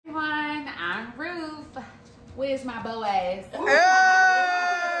Where's my Boaz? It's been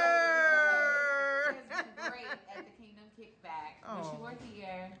great at the Kingdom Kickback. Wish you were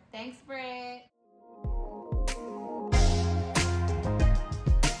here. Thanks, Fred.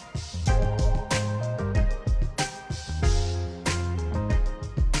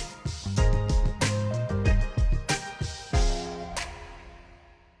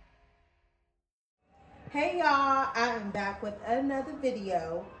 Hey y'all, I am back with another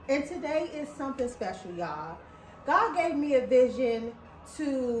video, and today is something special, y'all. God gave me a vision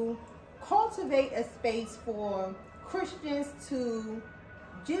to cultivate a space for Christians to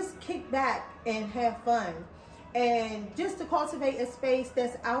just kick back and have fun, and just to cultivate a space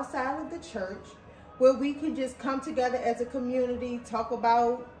that's outside of the church where we can just come together as a community, talk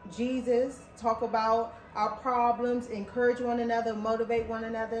about Jesus, talk about our problems, encourage one another, motivate one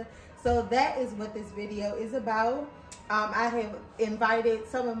another. So that is what this video is about. I have invited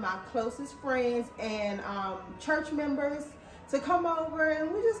some of my closest friends and church members to come over,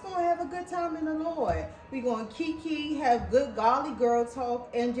 and we're just gonna have a good time in the Lord. We're gonna Kee-Kee, have good godly girl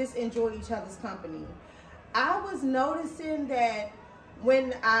talk, and just enjoy each other's company. I was noticing that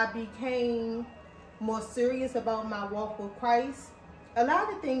when I became more serious about my walk with Christ, a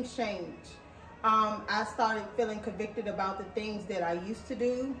lot of things changed. I started feeling convicted about the things that I used to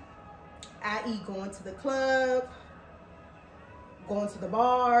do, i.e. going to the club, going to the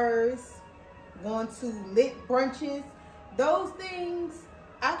bars, going to lit brunches. Those things,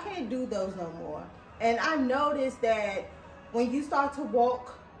 I can't do those no more. And I noticed that when you start to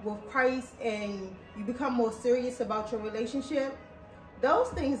walk with Christ and you become more serious about your relationship, those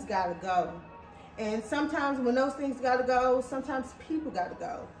things gotta go. And sometimes when those things gotta go, sometimes people gotta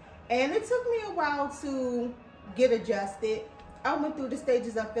go. And it took me a while to get adjusted. I went through the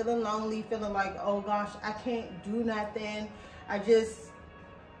stages of feeling lonely, feeling like, oh gosh, I can't do nothing.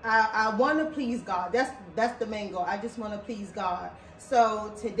 I want to please God. That's the main goal. I just want to please God.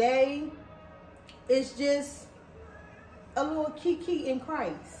 So today, it's just a little Kee-Kee in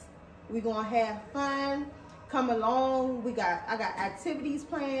Christ. We're gonna have fun. Come along. I got activities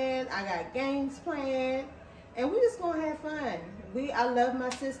planned. I got games planned. And we're just gonna have fun. I love my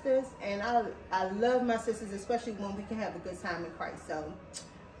sisters, and I love my sisters, especially when we can have a good time in Christ. So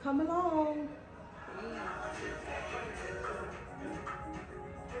come along.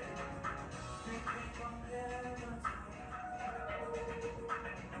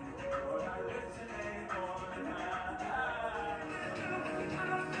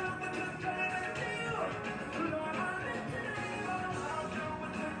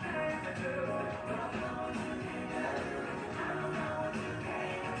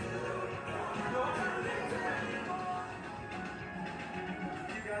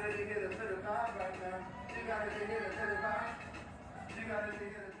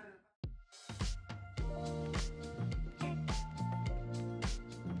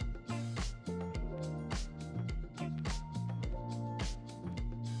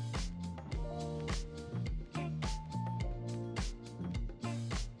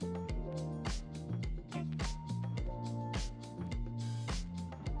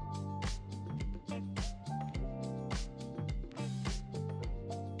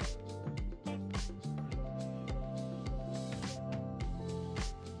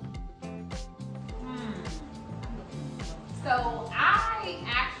 So I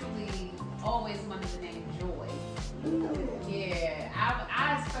actually always wanted the name Joy. Yeah,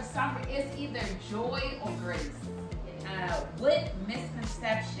 I for some reason, it's either Joy or Grace. What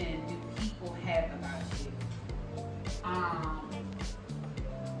misconception do people have about you?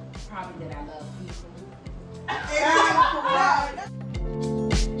 Probably that I love people.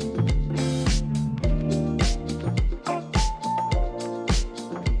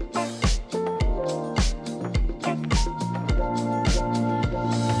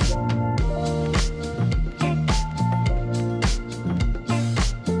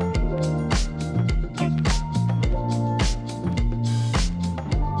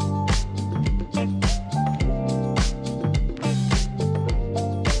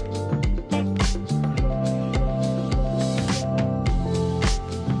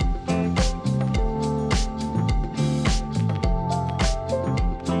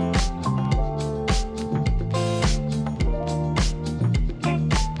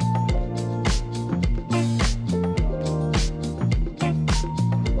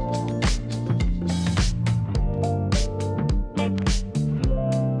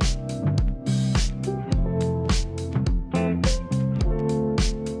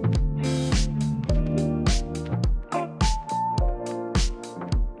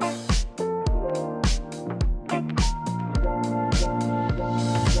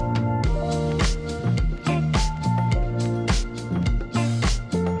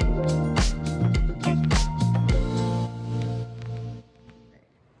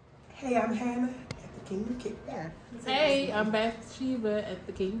 I'm Bathsheba at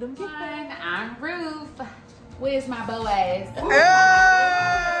the Kingdom Kickback. I'm Ruth. Where's my Boaz?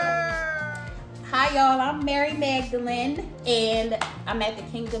 Hi y'all, I'm Mary Magdalene and I'm at the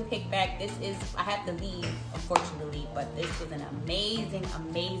Kingdom Kickback. I have to leave, unfortunately, but this was an amazing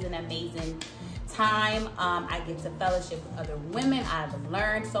time. I get to fellowship with other women. I've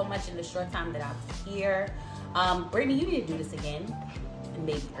learned so much in the short time that I was here. Brittany, you need to do this again, and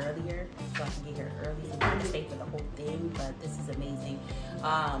maybe earlier, so I can get here early so I can stay for the whole thing, but this is amazing.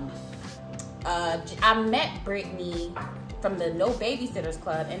 I met Brittany from the No Babysitters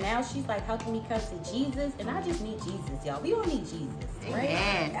Club, and now she's like helping me come to Jesus, and I just need Jesus, y'all. We all need Jesus, right?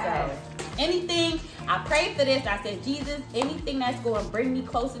 Amen. So anything, I prayed for this. I said, Jesus, anything that's going to bring me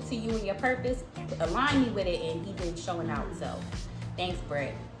closer to you and your purpose, align me with it, and he's been showing out. So thanks,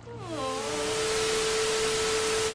 Britt.